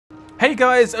Hey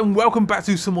guys, and welcome back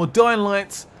to some more Dying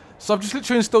Light. So I've just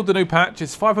literally installed the new patch.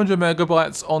 It's 500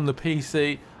 megabytes on the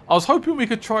PC. I was hoping we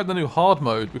could try the new hard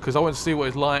mode because I want to see what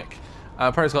it's like.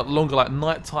 Apparently it's got longer like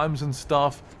night times and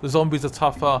stuff. The zombies are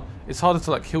tougher. It's harder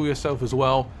to like kill yourself as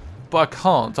well. But I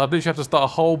can't. I'd literally have to start a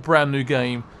whole brand new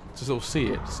game to sort of see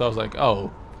it. So I was like,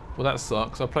 oh, well that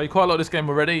sucks. I've played quite a lot of this game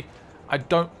already. I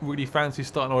don't really fancy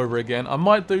starting over again. I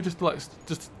might do just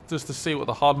to see what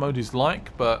the hard mode is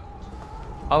like, but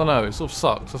I don't know, it sort of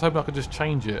sucks. I was hoping I could just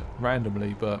change it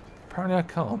randomly, but apparently I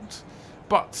can't.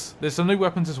 But there's some new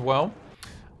weapons as well.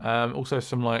 Also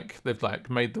some they've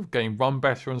made the game run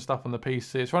better and stuff on the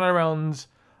PC. It's running around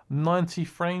 90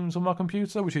 frames on my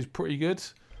computer, which is pretty good.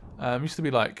 It used to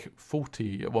be like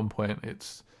 40 at one point.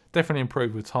 It's definitely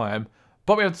improved with time.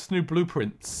 But we have some new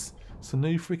blueprints. Some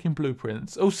new freaking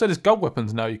blueprints. Also there's gold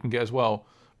weapons now you can get as well.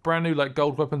 Brand new like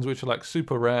gold weapons which are like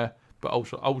super rare, but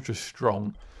ultra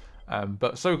strong.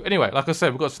 But so anyway, like I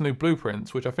said, we've got some new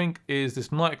blueprints, which I think is this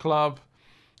nightclub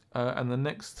and the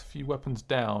next few weapons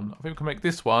down. I think we can make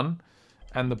this one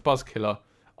and the buzz killer.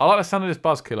 I like the sound of this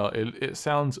buzz killer. It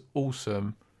sounds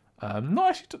awesome.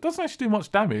 It doesn't actually do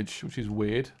much damage, which is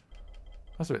weird.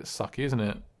 That's a bit sucky, isn't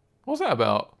it? What's that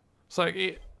about? It's like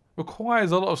it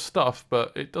requires a lot of stuff,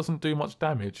 but it doesn't do much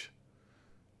damage.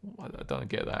 I don't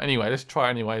get that. Anyway, let's try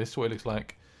it anyway. This is what it looks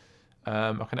like.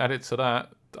 I can add it to that.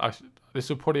 This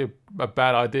is probably a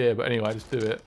bad idea, but anyway, just do it.